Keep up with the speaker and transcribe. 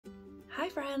Hi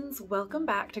friends, welcome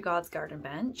back to God's Garden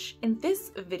Bench. In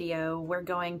this video, we're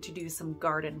going to do some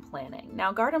garden planning.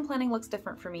 Now, garden planning looks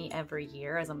different for me every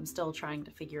year as I'm still trying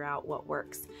to figure out what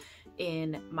works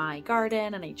in my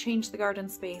garden, and I change the garden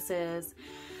spaces.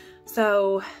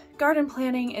 So garden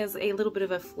planning is a little bit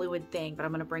of a fluid thing, but I'm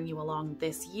going to bring you along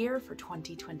this year for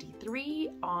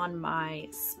 2023 on my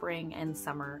spring and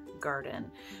summer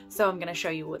garden. So I'm going to show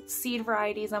you what seed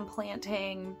varieties I'm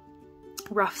planting,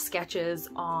 rough sketches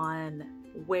on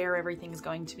where everything's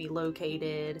going to be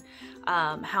located,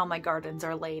 how my gardens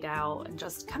are laid out, and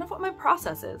just kind of what my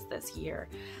process is this year.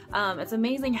 It's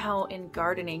amazing how in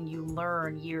gardening you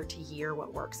learn year to year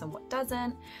what works and what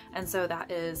doesn't, and so that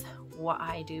is what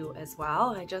I do as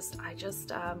well. I just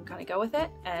kind of go with it,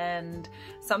 and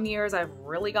some years I've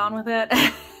really gone with it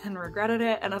and regretted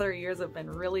it, and other years have been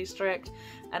really strict,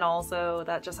 and also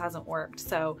that just hasn't worked.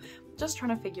 So just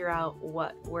trying to figure out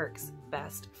what works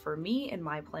best for me in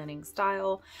my planning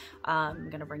style. I'm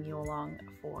gonna bring you along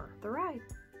for the ride.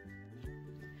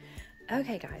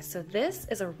 Okay guys, so this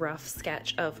is a rough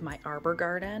sketch of my arbor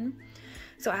garden.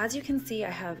 So as you can see,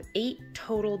 I have 8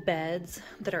 total beds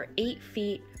that are 8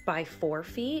 feet by 4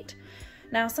 feet.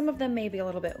 Now some of them may be a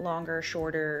little bit longer,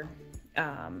 shorter,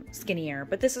 skinnier,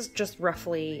 but this is just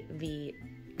roughly the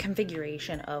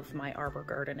configuration of my arbor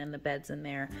garden and the beds in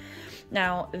there.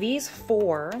 Now these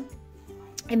 4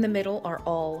 in the middle are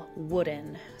all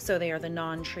wooden, so they are the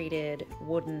non-treated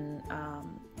wooden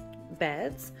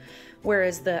beds,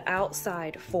 whereas the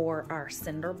outside 4 are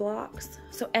cinder blocks.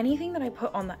 So anything that I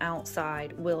put on the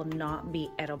outside will not be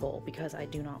edible because I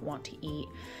do not want to eat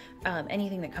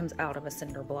anything that comes out of a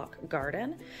cinder block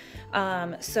garden.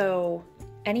 So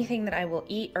anything that I will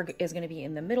eat is going to be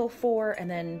in the middle 4, and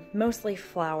then mostly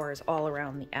flowers all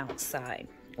around the outside,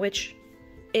 which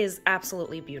is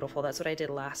absolutely beautiful. That's what I did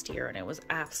last year, and it was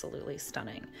absolutely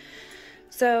stunning.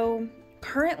 So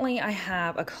currently I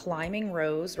have a climbing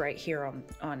rose right here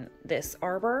on this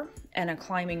arbor, and a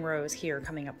climbing rose here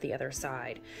coming up the other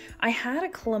side. I had a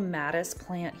clematis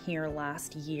plant here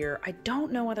last year. I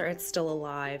don't know whether it's still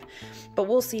alive, but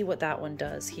we'll see what that one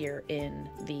does here in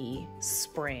the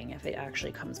spring, if it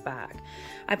actually comes back.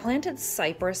 I planted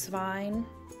cypress vine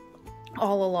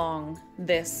all along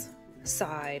this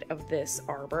side of this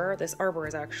arbor. This arbor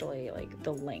is actually like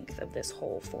the length of this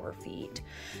whole 4 feet.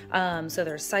 So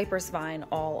there's cypress vine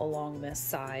all along this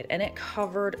side, and it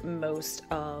covered most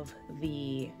of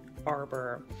the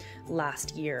arbor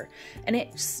last year, and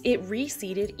it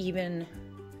reseeded even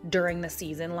during the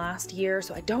season last year.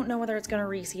 So I don't know whether it's going to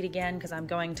reseed again because I'm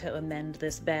going to amend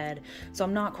this bed, so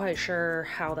I'm not quite sure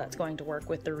how that's going to work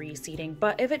with the reseeding,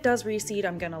 but if it does reseed,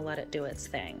 I'm going to let it do its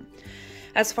thing.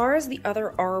 As far as the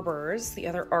other arbors, the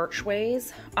other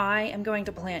archways, I am going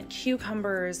to plant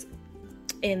cucumbers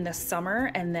in the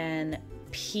summer and then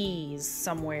peas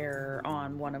somewhere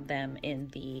on one of them in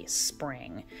the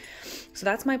spring. So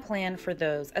that's my plan for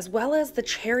those, as well as the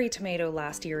cherry tomato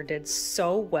last year did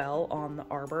so well on the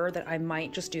arbor that I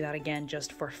might just do that again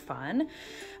just for fun,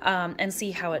 and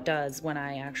see how it does when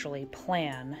I actually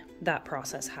plan that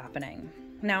process happening.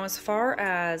 Now, as far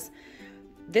as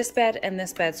this bed and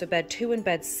this bed, so bed 2 and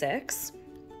bed 6,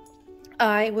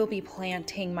 I will be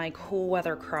planting my cool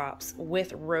weather crops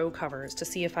with row covers to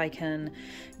see if I can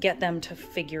get them to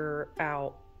figure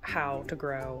out how to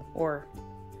grow, or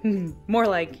more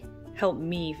like help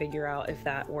me figure out if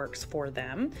that works for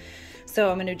them. So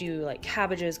I'm going to do like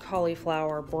cabbages,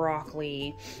 cauliflower,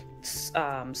 broccoli,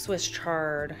 Swiss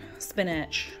chard,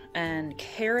 spinach, and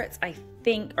carrots I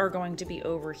think are going to be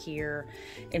over here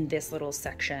in this little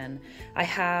section. I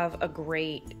have a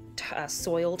great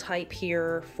soil type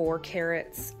here for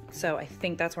carrots, so I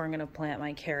think that's where I'm going to plant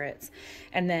my carrots.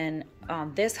 And then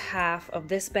this half of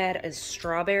this bed is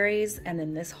strawberries, and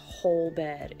then this whole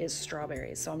bed is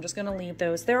strawberries. So I'm just going to leave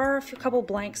those. There are a couple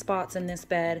blank spots in this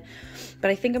bed,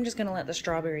 but I think I'm just going to let the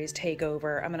strawberries take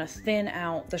over. I'm going to thin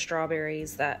out the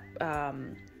strawberries that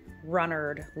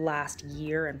runnered last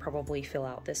year and probably fill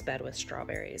out this bed with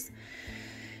strawberries.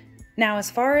 Now,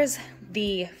 as far as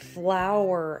the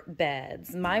flower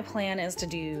beds, my plan is to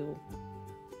do,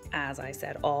 as I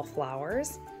said, all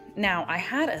flowers. Now, I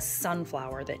had a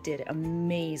sunflower that did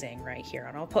amazing right here,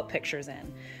 and I'll put pictures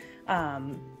in.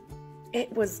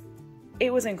 It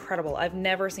was incredible. I've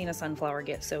never seen a sunflower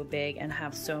get so big and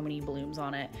have so many blooms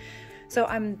on it. So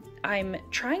I'm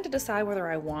trying to decide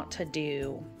whether I want to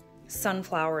do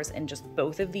sunflowers in just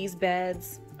both of these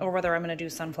beds, or whether I'm going to do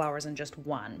sunflowers in just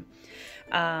one.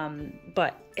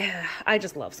 But I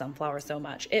just love sunflowers so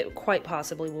much. It quite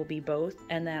possibly will be both,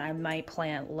 and then I might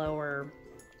plant lower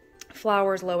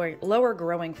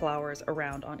growing flowers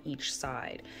around on each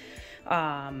side.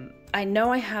 I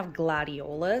know I have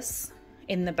gladiolus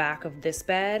in the back of this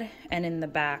bed and in the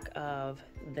back of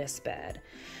this bed.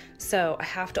 So I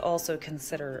have to also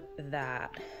consider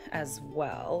that as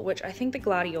well, which I think the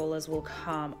gladiolas will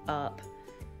come up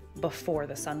before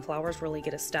the sunflowers really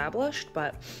get established,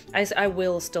 but I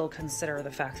will still consider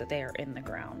the fact that they are in the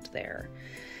ground there.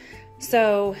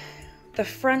 So the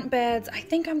front beds, I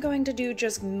think I'm going to do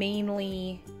just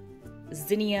mainly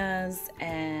zinnias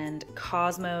and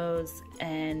cosmos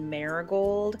and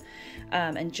marigold,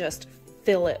 and just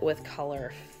fill it with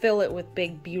color, fill it with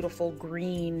big, beautiful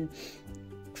green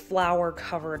flower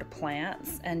covered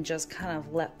plants, and just kind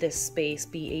of let this space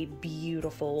be a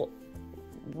beautiful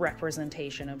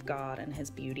representation of God and his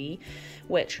beauty,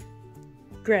 which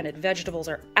granted, vegetables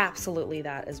are absolutely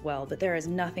that as well, but there is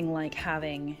nothing like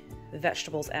having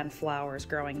vegetables and flowers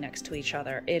growing next to each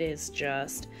other. It is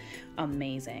just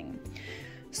amazing.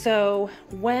 So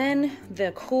when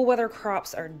the cool weather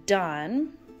crops are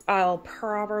done, I'll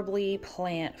probably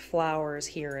plant flowers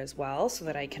here as well so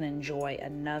that I can enjoy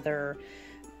another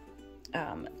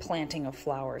planting of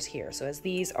flowers here. So as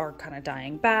these are kind of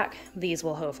dying back, these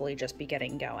will hopefully just be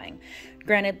getting going.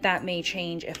 Granted, that may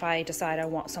change if I decide I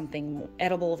want something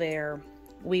edible there.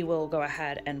 We will go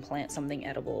ahead and plant something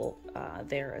edible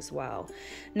there as well.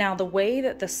 Now, the way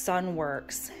that the sun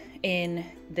works in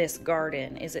this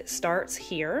garden is it starts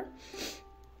here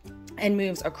and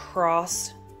moves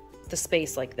across the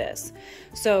space like this.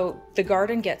 So the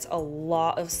garden gets a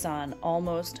lot of sun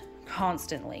almost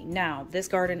constantly. Now, this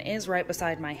garden is right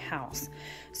beside my house.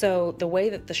 So the way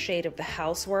that the shade of the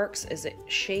house works is it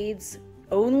shades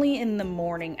only in the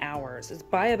morning hours. It's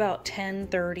by about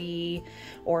 10:30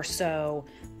 or so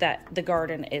that the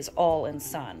garden is all in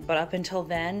sun. But up until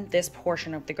then, this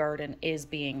portion of the garden is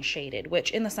being shaded,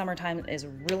 which in the summertime is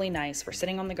really nice for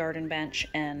sitting on the garden bench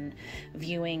and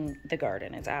viewing the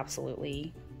garden. It's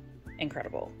absolutely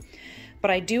incredible.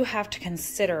 But I do have to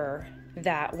consider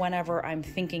that whenever I'm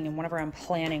thinking and whenever I'm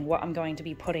planning what I'm going to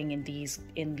be putting in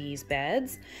these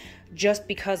beds, just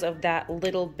because of that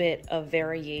little bit of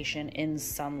variation in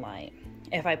sunlight.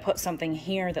 If I put something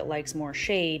here that likes more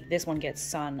shade, this one gets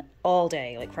sun all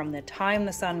day. Like from the time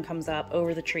the sun comes up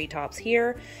over the treetops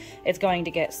here, it's going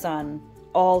to get sun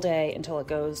all day until it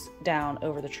goes down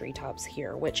over the treetops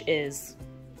here, which is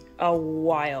a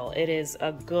while. It is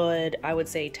a good, I would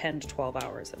say 10 to 12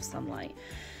 hours of sunlight.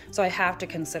 So I have to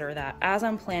consider that as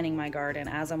I'm planning my garden,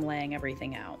 as I'm laying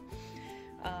everything out.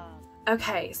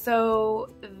 Okay, so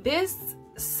this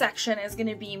section is going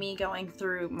to be me going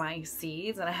through my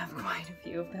seeds, and I have quite a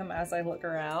few of them as I look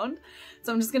around.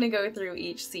 So I'm just going to go through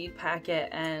each seed packet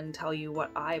and tell you what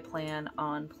I plan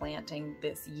on planting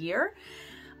this year.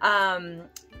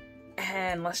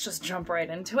 And let's just jump right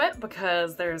into it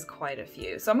because there's quite a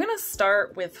few. So I'm going to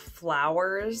start with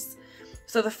flowers.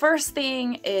 So the first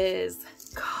thing is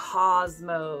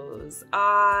cosmos.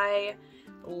 I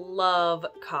love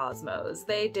cosmos.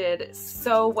 They did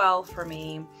so well for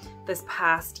me this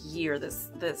past year.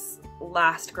 This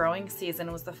last growing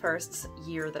season was the first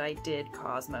year that I did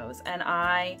cosmos, and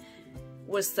I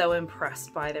was so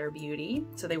impressed by their beauty.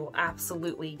 So they will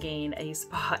absolutely gain a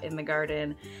spot in the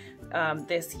garden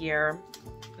this year.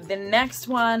 The next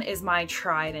one is my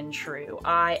tried and true.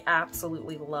 I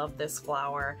absolutely love this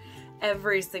flower.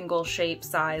 Every single shape,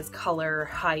 size, color,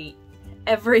 height,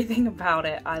 everything about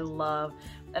it I love,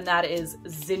 and that is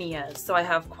zinnias. So I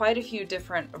have quite a few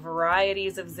different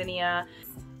varieties of zinnia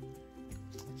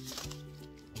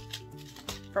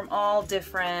from all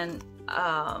different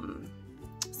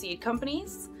seed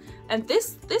companies. And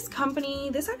this company,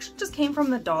 this actually just came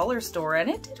from the dollar store, and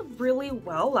it did really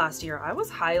well last year. I was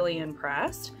highly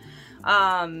impressed.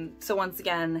 So once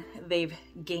again, they've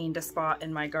gained a spot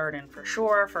in my garden for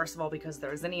sure. First of all, because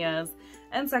they're zinnias,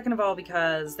 and second of all,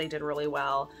 because they did really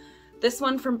well. This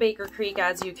one from Baker Creek,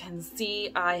 as you can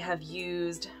see, I have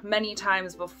used many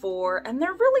times before, and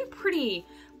they're really pretty.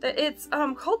 It's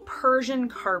called Persian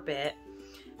carpet,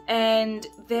 and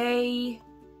they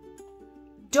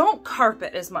don't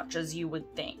carpet as much as you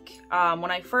would think.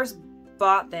 When I first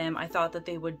bought them, I thought that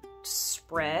they would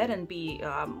spread and be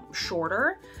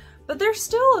shorter, but they're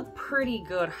still a pretty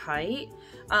good height.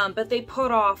 But they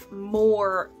put off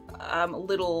more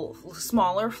little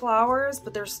smaller flowers,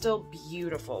 but they're still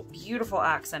beautiful, beautiful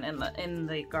accent in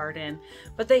the garden.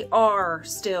 But they are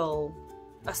still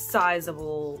a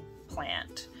sizable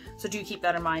plant. So do keep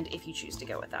that in mind if you choose to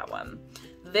go with that one.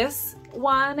 This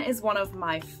one is one of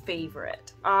my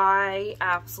favorite. I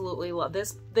absolutely love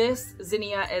this. This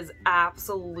zinnia is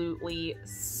absolutely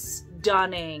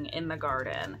stunning in the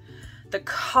garden. The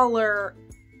color,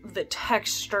 the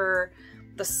texture,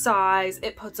 the size,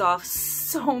 it puts off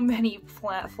so many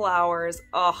flowers.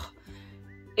 Oh,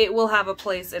 it will have a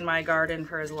place in my garden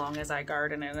for as long as I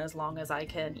garden, and as long as I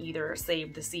can either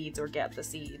save the seeds or get the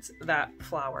seeds, that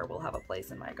flower will have a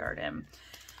place in my garden.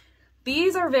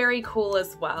 These are very cool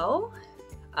as well.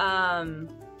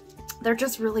 They're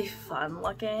just really fun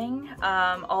looking.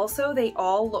 Also, they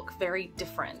all look very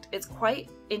different. It's quite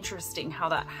interesting how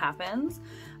that happens.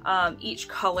 Each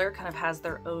color kind of has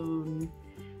their own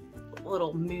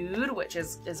little mood, which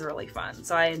is really fun.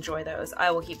 So I enjoy those.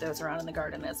 I will keep those around in the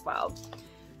garden as well.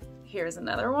 Here's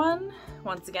another one.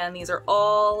 Once again, these are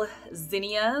all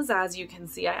zinnias. As you can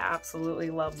see, I absolutely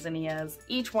love zinnias.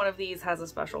 Each one of these has a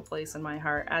special place in my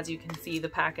heart. As you can see, the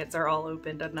packets are all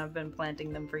opened and I've been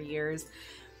planting them for years.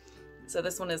 So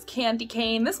this one is candy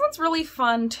cane. This one's really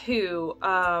fun too,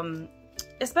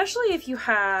 especially if you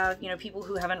have, you know, people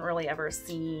who haven't really ever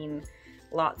seen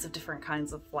lots of different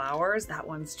kinds of flowers. That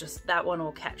one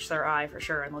will catch their eye for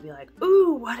sure, and they'll be like,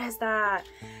 ooh, what is that?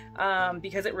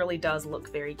 Because it really does look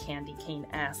very candy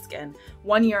cane-esque. And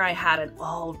one year I had an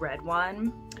all red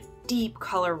one, deep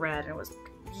color red, and it was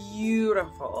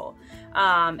beautiful.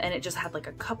 And it just had like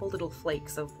a couple little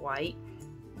flakes of white.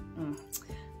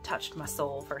 Touched my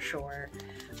soul for sure.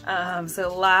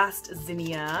 So last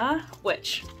zinnia,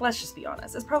 which, let's just be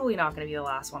honest, is probably not going to be the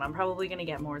last one. I'm probably going to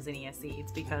get more zinnia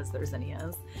seeds because they're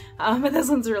zinnias. But this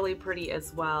one's really pretty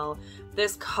as well.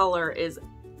 This color is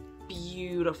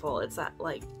beautiful. It's that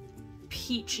like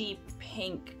peachy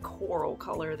pink coral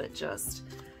color that just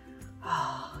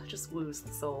woos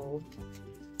the soul.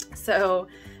 So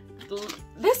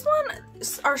this one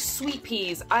are sweet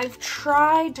peas. I've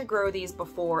tried to grow these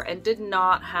before and did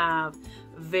not have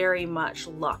very much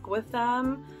luck with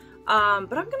them,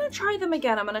 but I'm gonna try them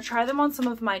again. I'm gonna try them on some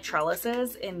of my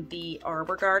trellises in the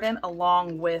arbor garden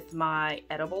along with my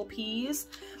edible peas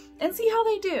and see how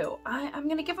they do. I'm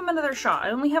gonna give them another shot.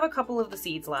 I only have a couple of the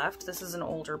seeds left. This is an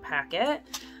older packet,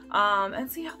 and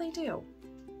see how they do.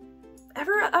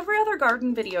 Every other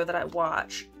garden video that I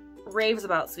watch raves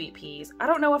about sweet peas. I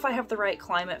don't know if I have the right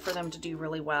climate for them to do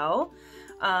really well,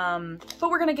 but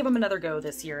we're gonna give them another go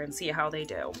this year and see how they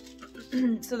do.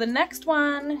 So the next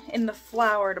one in the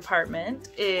flower department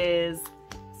is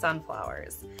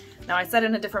sunflowers. Now I said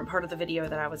in a different part of the video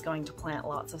that I was going to plant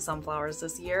lots of sunflowers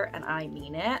this year, and I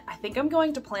mean it. I think I'm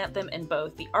going to plant them in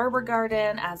both the arbor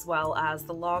garden as well as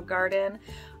the log garden.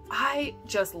 I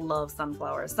just love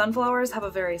sunflowers. Sunflowers have a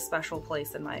very special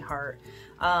place in my heart.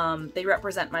 They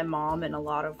represent my mom in a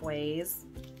lot of ways,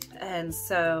 and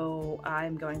so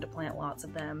I'm going to plant lots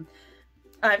of them.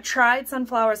 I've tried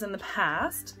sunflowers in the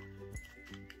past,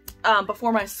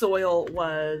 before my soil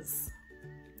was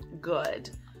good,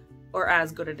 or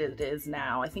as good as it is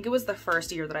now. I think it was the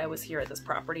first year that I was here at this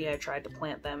property, I tried to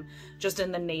plant them just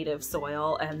in the native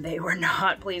soil, and they were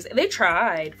not pleased. They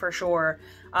tried for sure,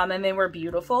 and they were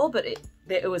beautiful, but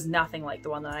it was nothing like the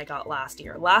one that I got last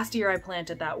year. Last year I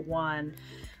planted that one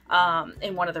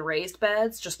in one of the raised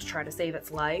beds just to try to save its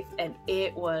life, and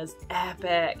it was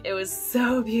epic. It was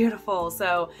so beautiful.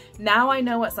 So now I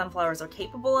know what sunflowers are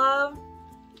capable of.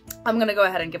 I'm gonna go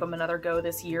ahead and give them another go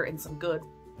this year in some good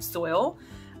soil.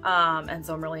 And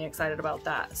so I'm really excited about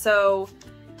that. So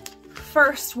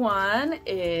first one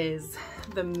is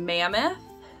the mammoth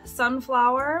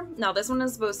sunflower. Now this one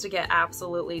is supposed to get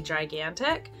absolutely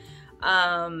gigantic,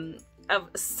 of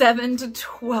 7 to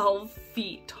 12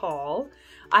 feet tall.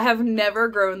 I have never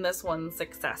grown this one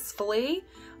successfully,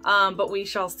 but we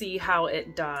shall see how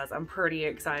it does. I'm pretty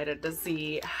excited to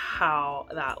see how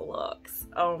that looks.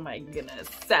 Oh my goodness,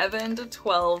 7 to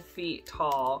 12 feet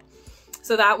tall.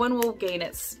 So that one will gain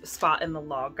its spot in the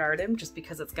log garden just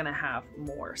because it's gonna have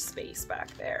more space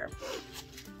back there.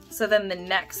 So then the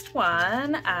next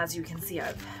one, as you can see,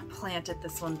 I've planted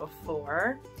this one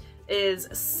before, is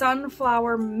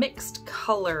sunflower mixed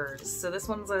colors. So this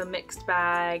one's a mixed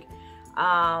bag.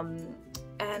 And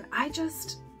I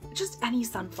just any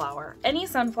sunflower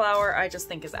I just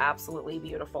think is absolutely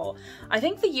beautiful. I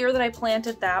think the year that I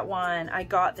planted that one, I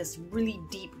got this really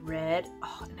deep red,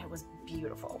 and it was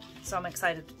beautiful. So I'm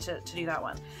excited to do that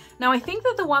one. Now I think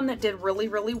that the one that did really,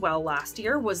 really well last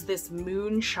year was this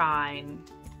moonshine.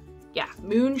 Yeah,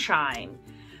 moonshine.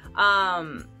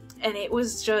 And it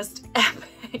was just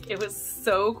epic. It was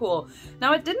so cool.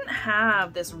 Now it didn't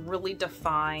have this really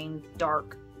defined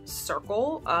dark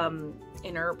circle,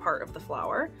 inner part of the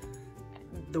flower.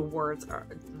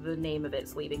 The name of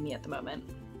it's leaving me at the moment.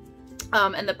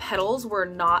 And the petals were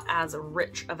not as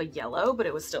rich of a yellow, but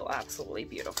it was still absolutely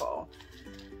beautiful.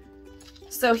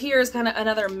 So here's kind of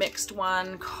another mixed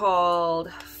one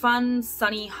called Fun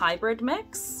Sunny Hybrid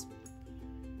Mix.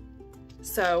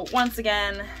 So once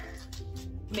again,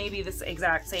 maybe this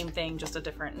exact same thing, just a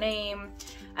different name.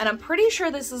 And I'm pretty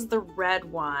sure this is the red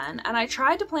one. And I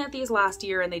tried to plant these last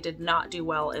year and they did not do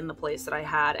well in the place that I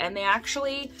had. And they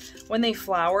actually, when they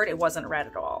flowered, it wasn't red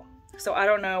at all. So I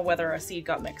don't know whether a seed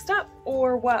got mixed up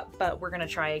or what, but we're gonna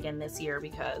try again this year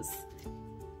because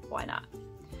why not?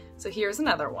 So here's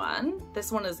another one.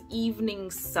 This one is Evening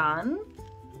Sun.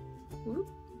 Ooh.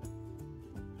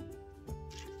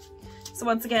 So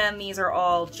once again, these are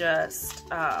all just,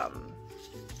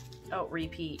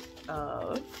 repeat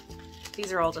of,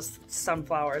 these are all just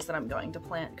sunflowers that I'm going to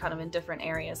plant kind of in different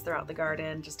areas throughout the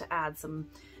garden just to add some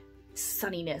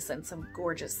sunniness and some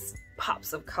gorgeous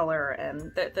pops of color.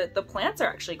 And the plants are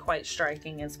actually quite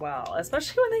striking as well,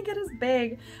 especially when they get as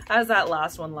big as that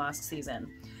last one last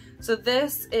season. So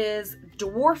this is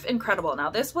Dwarf Incredible. Now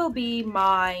this will be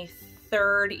my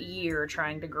 3rd year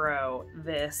trying to grow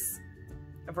this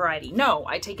variety. No,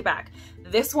 I take it back.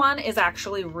 This one is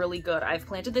actually really good. I've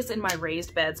planted this in my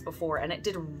raised beds before and it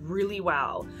did really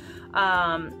well.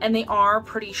 And they are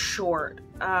pretty short.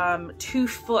 2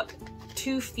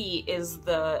 feet is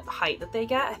the height that they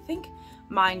get. I think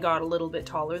mine got a little bit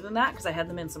taller than that because I had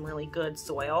them in some really good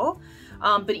soil.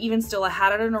 But even still, I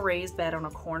had it in a raised bed on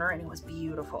a corner and it was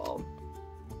beautiful.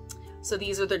 So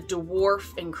these are the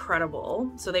Dwarf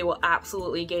Incredible. So they will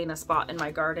absolutely gain a spot in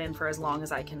my garden for as long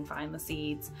as I can find the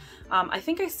seeds. I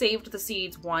think I saved the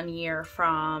seeds one year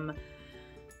from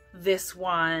this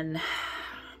one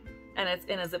and it's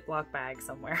in a Ziploc bag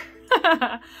somewhere.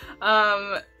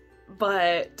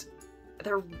 But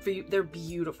they're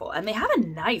beautiful and they have a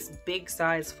nice big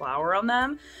size flower on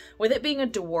them. With it being a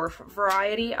dwarf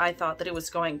variety, I thought that it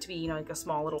was going to be, you know, like a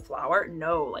small little flower.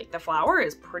 No, like the flower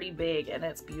is pretty big and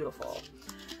it's beautiful.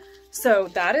 So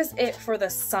that is it for the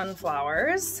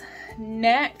sunflowers.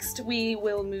 Next we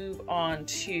will move on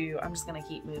to, I'm just gonna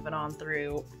keep moving on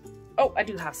through. Oh, I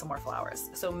do have some more flowers.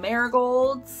 So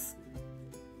marigolds.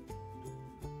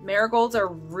 Marigolds are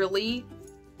really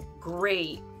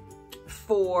great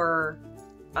for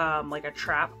like a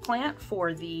trap plant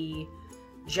for the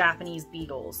Japanese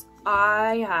beetles.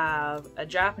 I have a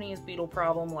Japanese beetle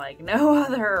problem like no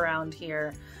other around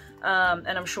here. And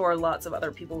I'm sure lots of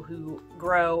other people who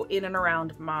grow in and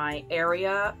around my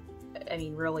area. I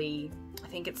mean, really, I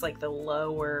think it's like the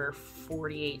lower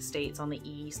 48 states on the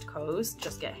East Coast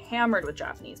just get hammered with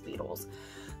Japanese beetles.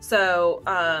 So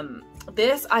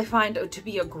this I find to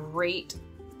be a great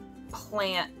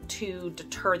plant to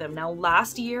deter them. Now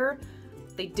last year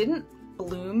they didn't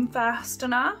bloom fast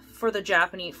enough for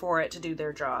it to do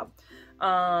their job.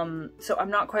 So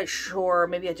I'm not quite sure,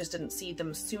 maybe I just didn't seed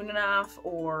them soon enough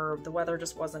or the weather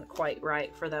just wasn't quite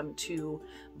right for them to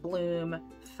bloom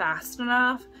fast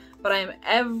enough, but I'm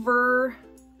ever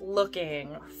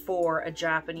looking for a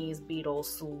Japanese beetle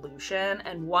solution,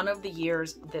 and one of the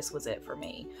years this was it for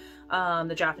me.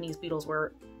 The Japanese beetles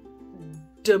were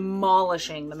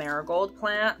demolishing the marigold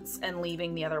plants and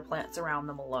leaving the other plants around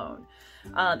them alone.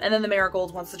 And then the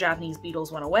marigolds, once the Japanese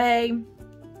beetles went away,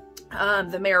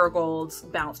 the marigolds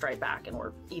bounced right back and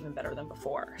were even better than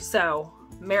before. So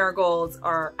marigolds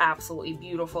are absolutely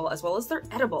beautiful, as well as they're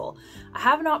edible. I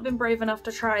have not been brave enough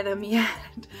to try them yet,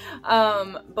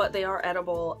 but they are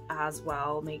edible as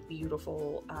well, make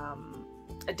beautiful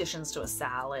additions to a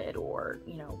salad or,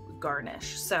 you know,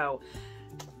 garnish. So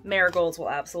marigolds will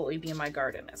absolutely be in my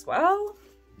garden as well.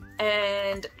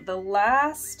 And the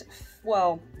last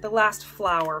flower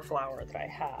that I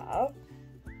have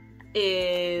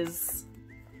is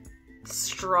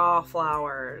straw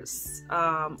flowers,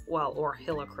 or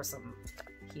helichrysum.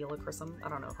 I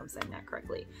don't know if I'm saying that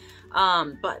correctly.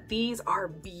 But these are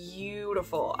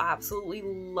beautiful. Absolutely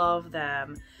love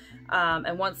them.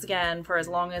 And once again, for as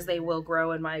long as they will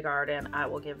grow in my garden, I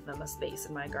will give them a space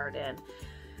in my garden.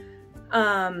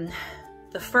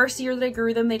 The first year that I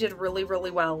grew them, they did really,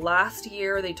 really well. Last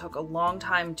year, they took a long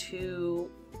time to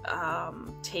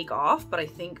take off, but I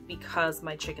think because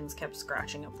my chickens kept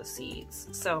scratching up the seeds.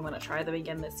 So I'm gonna try them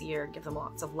again this year, give them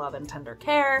lots of love and tender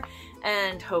care,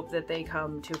 and hope that they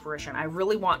come to fruition. I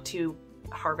really want to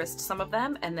harvest some of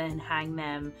them and then hang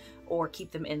them or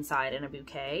keep them inside in a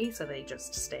bouquet so they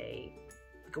just stay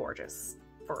gorgeous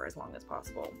for as long as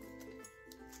possible.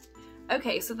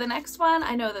 Okay, so the next one,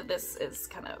 I know that this is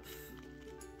kind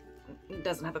of,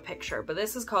 doesn't have a picture, but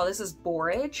this is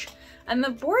borage, and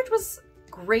the borage was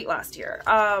great last year.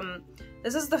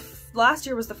 Last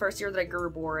year was the first year that I grew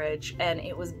borage, and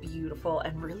it was beautiful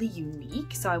and really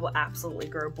unique, so I will absolutely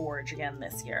grow borage again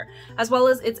this year. As well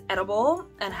as it's edible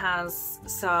and has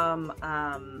some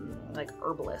like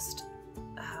herbalist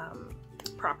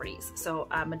properties, so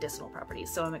medicinal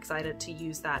properties, so I'm excited to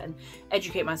use that and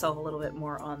educate myself a little bit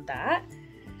more on that.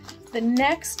 The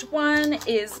next one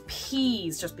is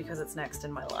peas, just because it's next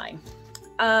in my line.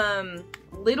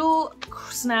 Little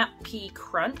Snap Pea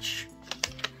Crunch.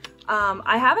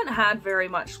 I haven't had very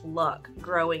much luck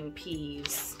growing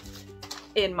peas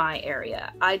in my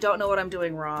area. I don't know what I'm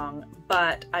doing wrong,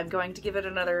 but I'm going to give it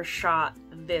another shot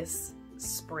this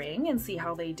spring and see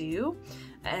how they do,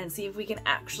 and see if we can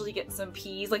actually get some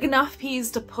peas, like enough peas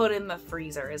to put in the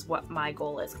freezer is what my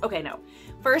goal is. Okay, no.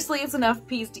 Firstly, it's enough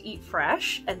peas to eat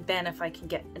fresh, and then if I can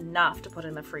get enough to put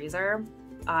in the freezer,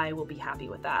 I will be happy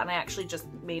with that. And I actually just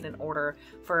made an order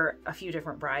for a few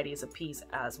different varieties of peas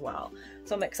as well.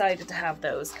 So I'm excited to have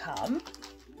those come.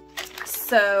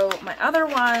 So my other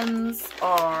ones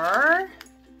are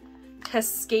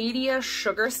Cascadia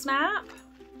Sugar Snap.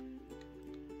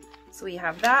 So we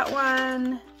have that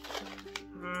one.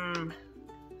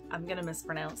 I'm gonna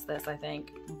mispronounce this, I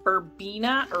think.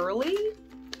 Verbena Early.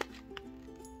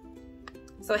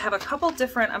 So I have a couple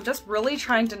different, I'm just really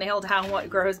trying to nail down what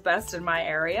grows best in my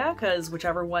area, because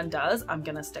whichever one does, I'm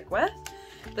gonna stick with.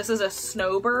 This is a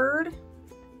Snowbird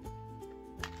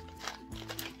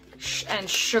and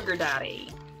Sugar Daddy.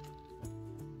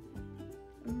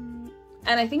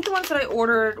 And I think the ones that I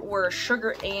ordered were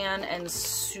Sugar Ann and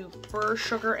Super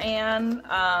Sugar Ann.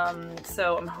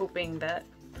 So I'm hoping that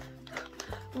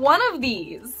one of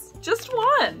these, just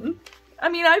one. I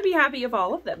mean, I'd be happy if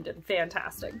all of them did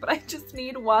fantastic, but I just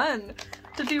need one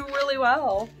to do really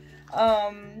well.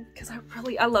 Because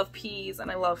I love peas,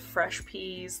 and I love fresh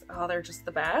peas. Oh, they're just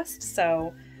the best.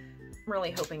 So I'm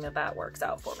really hoping that that works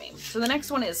out for me. So the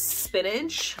next one is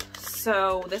spinach.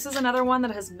 So this is another one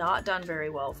that has not done very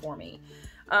well for me.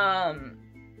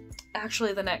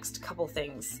 Actually, the next couple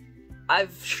things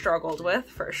I've struggled with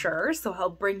for sure, so I'll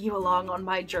bring you along on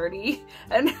my journey,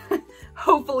 and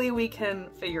hopefully we can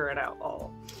figure it out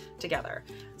all together.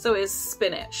 So is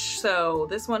spinach. So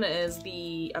this one is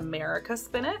the America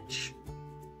spinach.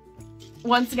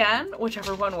 Once again,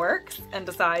 whichever one works and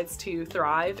decides to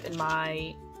thrive in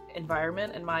my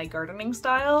environment and my gardening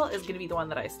style is going to be the one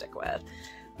that I stick with,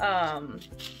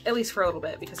 at least for a little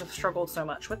bit, because I've struggled so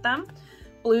much with them.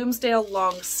 Bloomsdale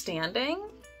Longstanding.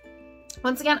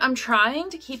 Once again, I'm trying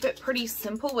to keep it pretty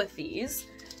simple with these.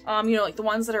 You know, like the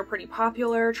ones that are pretty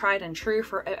popular, tried and true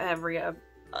for every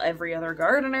other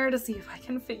gardener, to see if I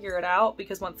can figure it out,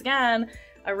 because once again,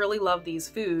 I really love these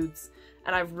foods,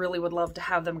 and I really would love to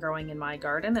have them growing in my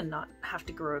garden and not have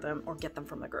to grow them or get them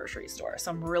from the grocery store. So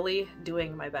I'm really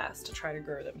doing my best to try to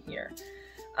grow them here.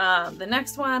 The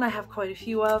next one I have quite a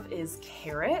few of is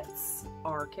carrots,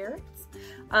 carrots.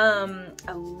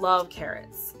 I love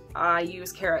carrots. I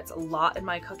use carrots a lot in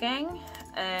my cooking,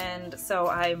 and so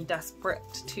I'm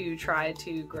desperate to try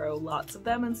to grow lots of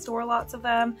them and store lots of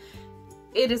them.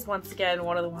 It is once again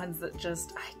one of the ones that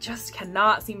I just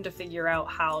cannot seem to figure out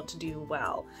how to do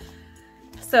well.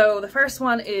 So the first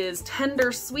one is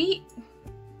Tender Sweet.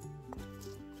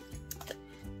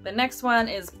 The next one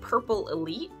is Purple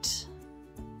Elite.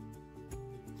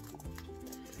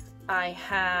 I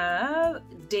have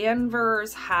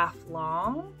Danvers Half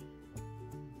Long.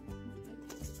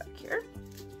 Back here.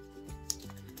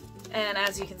 And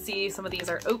as you can see, some of these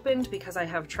are opened because I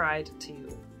have tried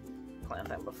to plant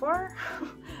them before.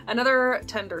 Another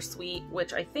Tender Sweet,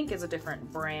 which I think is a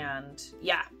different brand.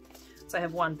 Yeah. So I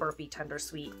have one Burpee Tender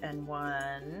Sweet and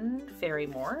one Fairy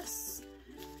Morse.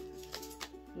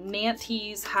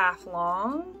 Nantes Half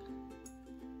Long.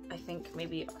 I think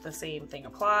maybe the same thing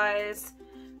applies.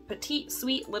 Petite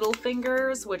Sweet Little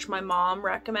Fingers, which my mom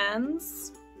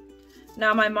recommends.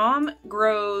 Now my mom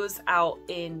grows out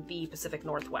in the Pacific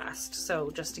Northwest, so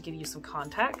just to give you some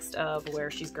context of where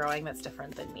she's growing that's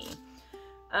different than me.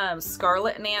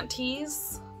 Scarlet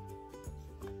Nantes.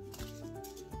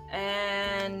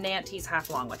 And Nantes Half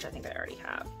Long, which I think I already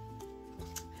have.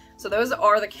 So those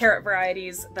are the carrot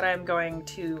varieties that I'm going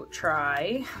to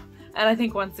try. And I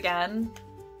think once again,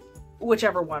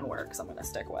 whichever one works, I'm gonna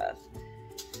stick with.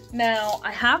 Now,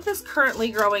 I have this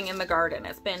currently growing in the garden.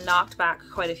 It's been knocked back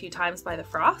quite a few times by the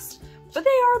frost, but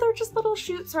they're just little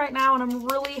shoots right now, and I'm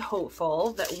really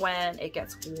hopeful that when it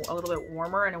gets a little bit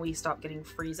warmer and we stop getting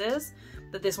freezes,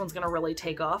 that this one's gonna really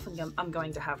take off, and I'm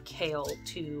going to have kale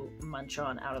to munch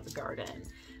on out of the garden.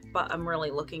 But I'm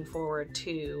really looking forward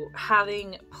to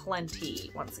having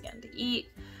plenty, once again, to eat.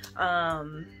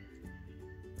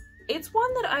 It's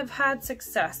one that I've had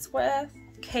success with,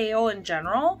 kale in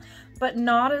general, but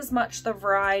not as much the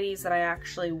varieties that I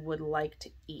actually would like to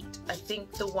eat. I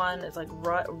think the one is like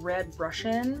Red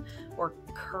Russian or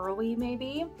curly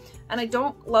maybe, and I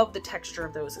don't love the texture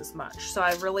of those as much. So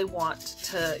I really want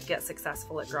to get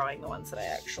successful at growing the ones that I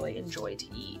actually enjoy to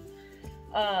eat.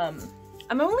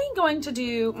 I'm only going to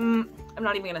do, I'm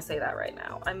not even going to say that right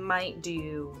now. I might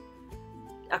do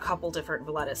a couple different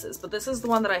lettuces, but this is the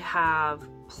one that I have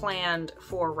planned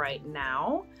for right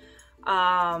now.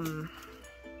 And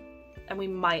we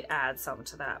might add some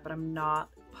to that, but I'm not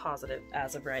positive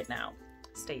as of right now.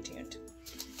 Stay tuned.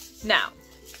 Now,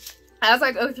 as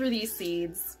I go through these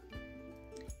seeds,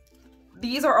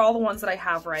 these are all the ones that I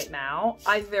have right now.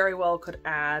 I very well could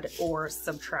add or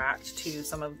subtract to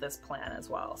some of this plan as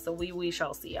well. So we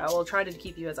shall see. I will try to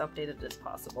keep you as updated as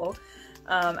possible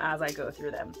as I go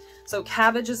through them. So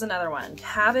cabbage is another one.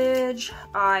 Cabbage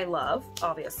I love,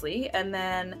 obviously. And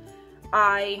then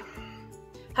I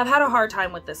have had a hard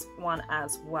time with this one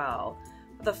as well.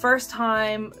 The first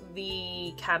time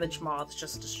the cabbage moths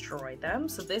just destroyed them.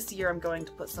 So this year I'm going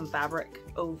to put some fabric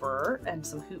over and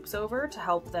some hoops over to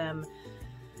help them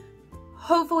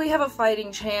hopefully have a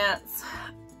fighting chance.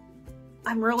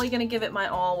 I'm really going to give it my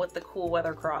all with the cool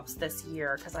weather crops this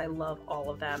year because I love all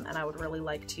of them and I would really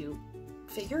like to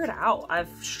figure it out. I've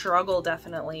struggled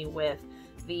definitely with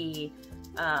the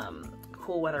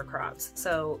cool weather crops,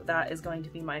 so that is going to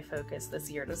be my focus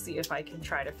this year to see if I can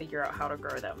try to figure out how to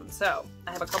grow them. So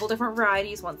I have a couple different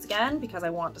varieties once again because I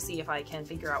want to see if I can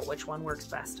figure out which one works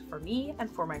best for me and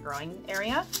for my growing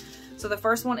area. So the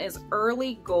first one is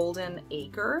Early Golden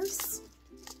Acres.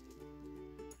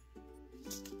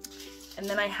 And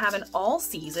then I have an All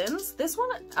Seasons. This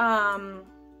one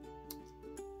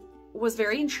was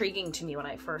very intriguing to me when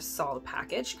I first saw the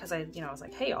package because I was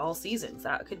like, hey, All Seasons,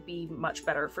 that could be much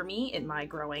better for me in my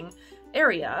growing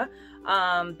area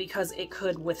because it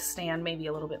could withstand maybe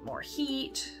a little bit more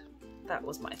heat. That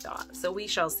was my thought. So we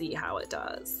shall see how it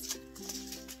does.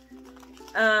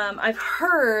 I've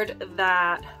heard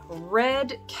that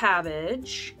red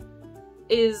cabbage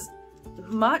is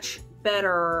much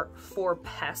better for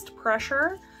pest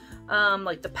pressure.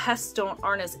 Like the pests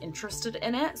aren't as interested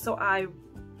in it. So I'm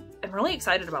really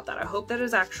excited about that. I hope that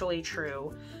is actually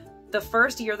true. The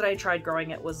first year that I tried growing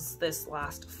it was this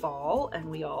last fall, and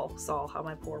we all saw how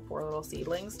my poor little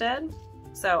seedlings did.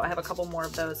 So I have a couple more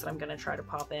of those that I'm gonna try to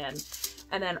pop in.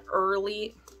 And then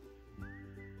Earliana.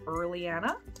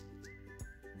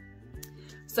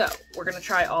 So we're gonna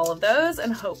try all of those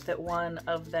and hope that one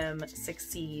of them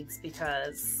succeeds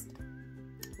because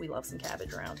we love some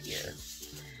cabbage around here.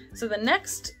 So the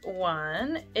next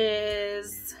one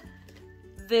is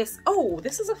this. Oh,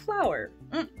 this is a flower.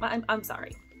 I'm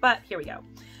sorry, but here we go.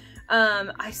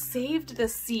 I saved the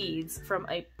seeds from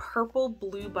a purple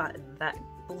blue button that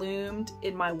bloomed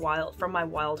in from my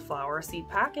wildflower seed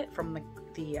packet from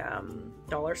the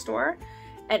dollar store,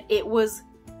 and it was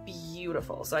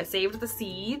beautiful. So I saved the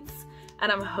seeds,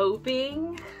 and I'm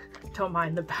hoping, don't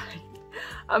mind the bag,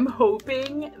 I'm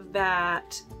hoping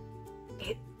that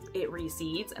it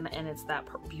reseeds and it's that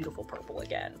beautiful purple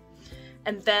again.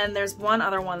 And then there's one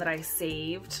other one that I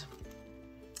saved,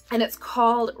 and it's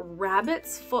called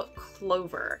Rabbit's Foot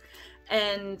Clover.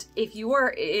 And if you are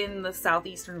in the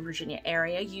southeastern Virginia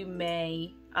area, you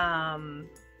may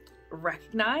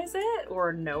recognize it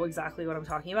or know exactly what I'm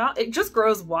talking about. It just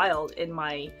grows wild in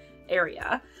my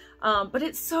area, but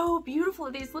it's so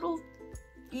beautiful. These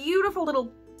beautiful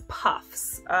little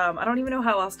puffs. I don't even know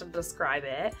how else to describe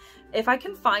it. If I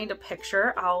can find a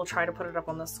picture, I'll try to put it up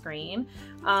on the screen.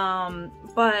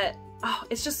 But oh,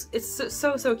 it's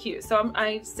so cute. So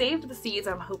I saved the seeds.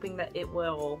 I'm hoping that it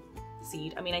will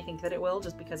seed. I mean, I think that it will,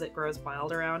 just because it grows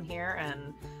wild around here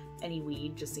and any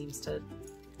weed just seems to,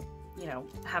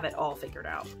 have it all figured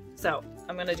out. So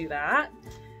I'm gonna do that.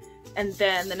 And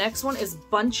then the next one is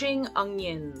bunching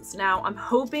onions. Now I'm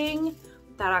hoping,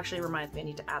 that actually reminds me, I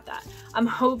need to add that. I'm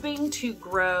hoping to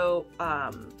grow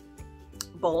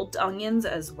bulbed onions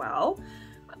as well.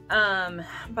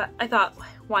 But I thought,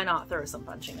 why not throw some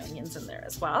bunching onions in there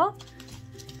as well?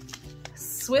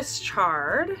 Swiss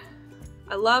chard.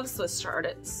 I love Swiss chard.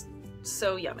 It's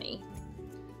so yummy.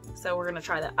 So we're gonna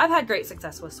try that. I've had great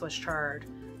success with Swiss chard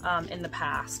in the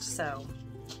past, so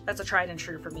that's a tried and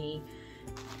true for me.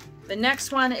 The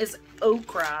next one is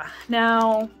okra.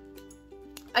 Now,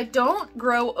 I don't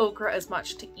grow okra as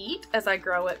much to eat as I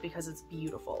grow it because it's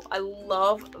beautiful. I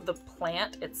love the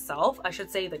plant itself. I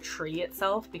should say the tree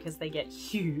itself, because they get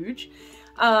huge.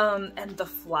 And the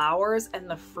flowers and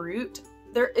the fruit.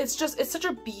 It's such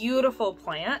a beautiful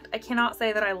plant. I cannot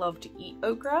say that I love to eat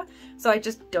okra, so I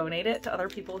just donate it to other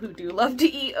people who do love to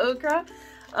eat okra.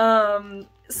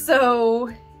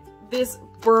 So this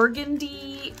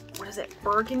burgundy, what is it?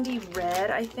 Burgundy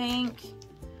red, I think,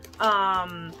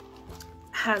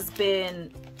 has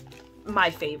been my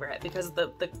favorite because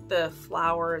the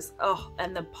flowers, oh,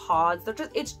 and the pods,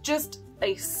 it's just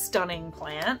a stunning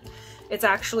plant. It's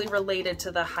actually related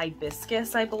to the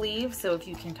hibiscus, I believe. So if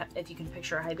you can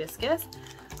picture a hibiscus.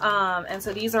 And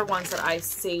so these are ones that I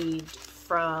saved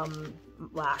from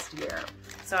last year.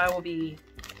 So I will be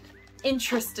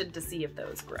interested to see if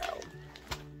those grow.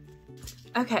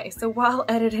 Okay, so while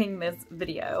editing this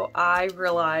video, I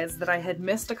realized that I had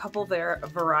missed a couple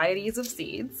varieties of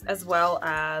seeds, as well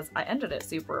as I ended it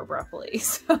super abruptly.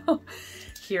 So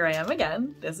here I am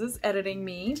again. This is editing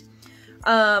me.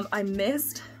 I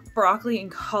missed broccoli and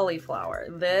cauliflower.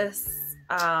 This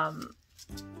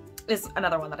is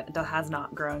another one that has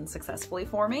not grown successfully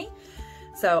for me.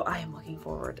 So I am looking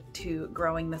forward to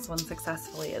growing this one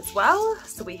successfully as well.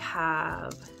 So we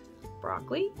have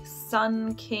broccoli,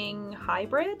 Sun King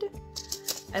hybrid.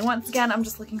 And once again, I'm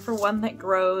just looking for one that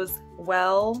grows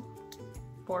well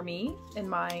for me in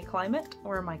my climate,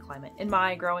 in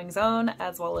my growing zone,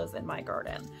 as well as in my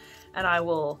garden. And I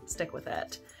will stick with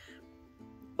it.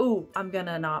 Ooh, I'm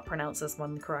gonna not pronounce this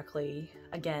one correctly.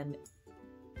 Again,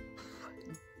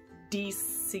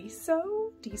 Desico?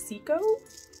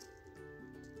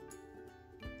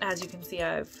 As you can see,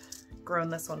 I've grown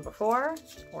this one before,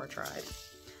 or tried.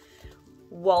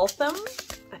 Waltham,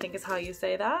 I think is how you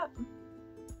say that.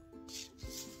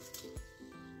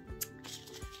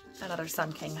 Another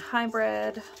Sun King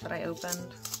hybrid that I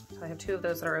opened. So I have two of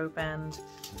those that are opened.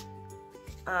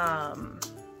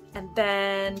 And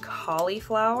then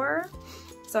cauliflower.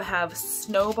 So I have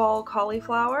snowball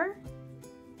cauliflower.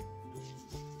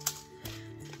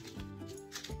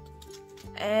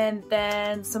 And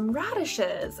then some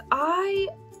radishes. I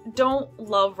don't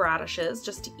love radishes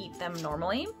just to eat them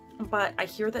normally, but I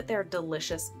hear that they're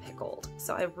delicious pickled.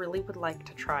 So I really would like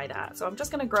to try that. So I'm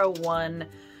just gonna grow one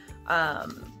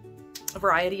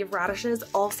variety of radishes.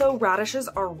 Also, radishes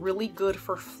are really good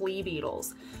for flea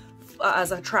beetles.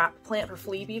 As a trap plant for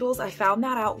flea beetles. I found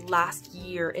that out last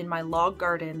year in my log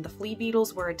garden. The flea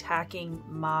beetles were attacking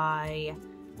my,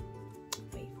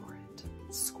 wait for it,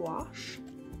 squash?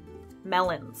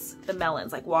 Melons. The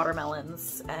melons, like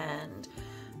watermelons and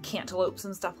cantaloupes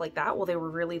and stuff like that. Well, they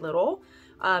were really little.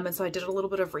 And so I did a little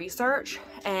bit of research,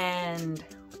 and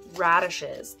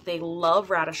radishes, they love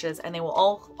radishes, and they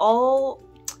will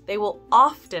they will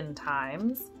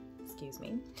oftentimes, excuse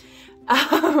me,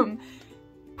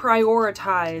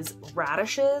 prioritize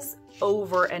radishes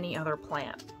over any other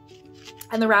plant.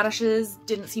 And the radishes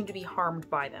didn't seem to be harmed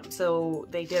by them. So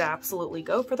they did absolutely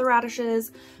go for the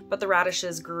radishes, but the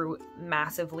radishes grew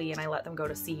massively, and I let them go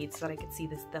to seed so that I could see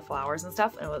the flowers and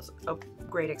stuff, and it was a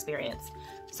great experience.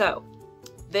 So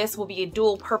this will be a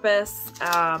dual purpose.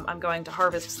 I'm going to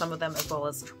harvest some of them as well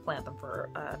as plant them for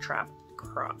a trap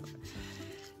crop.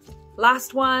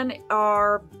 Last one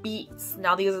are beets.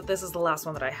 Now this is the last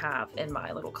one that I have in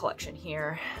my little collection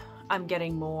here. I'm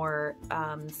getting more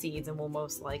seeds, and will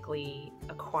most likely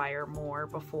acquire more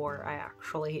before I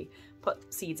actually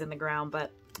put seeds in the ground.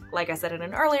 But like I said in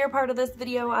an earlier part of this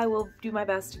video, I will do my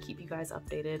best to keep you guys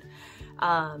updated.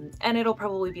 And it'll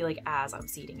probably be like, as I'm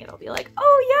seeding it, I'll be like,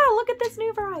 oh yeah, look at this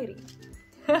new variety.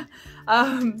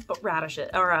 But radishes,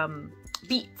 or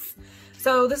beets.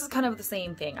 So this is kind of the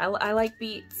same thing. I like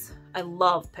beets. I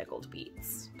love pickled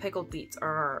beets. Pickled beets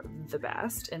are the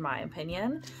best in my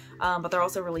opinion, but they're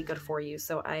also really good for you.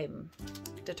 So I'm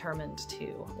determined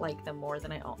to like them more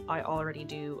than I already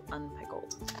do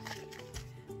unpickled.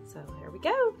 So there we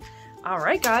go. All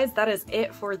right, guys, that is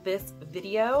it for this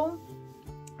video.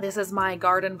 This is my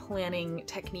garden planning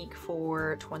technique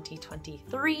for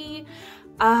 2023.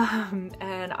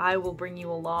 And I will bring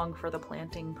you along for the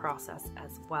planting process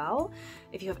as well.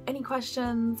 If you have any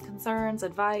questions, concerns,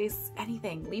 advice,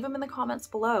 anything, leave them in the comments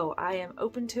below. I am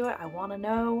open to it. I want to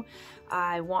know.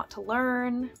 I want to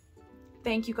learn.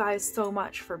 Thank you guys so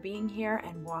much for being here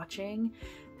and watching.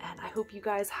 And I hope you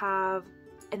guys have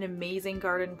an amazing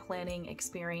garden planning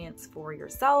experience for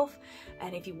yourself.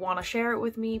 And if you want to share it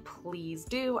with me, please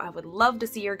do. I would love to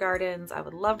see your gardens. I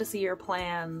would love to see your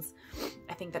plans.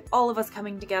 I think that all of us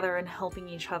coming together and helping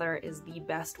each other is the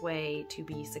best way to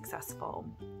be successful.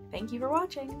 Thank you for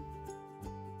watching.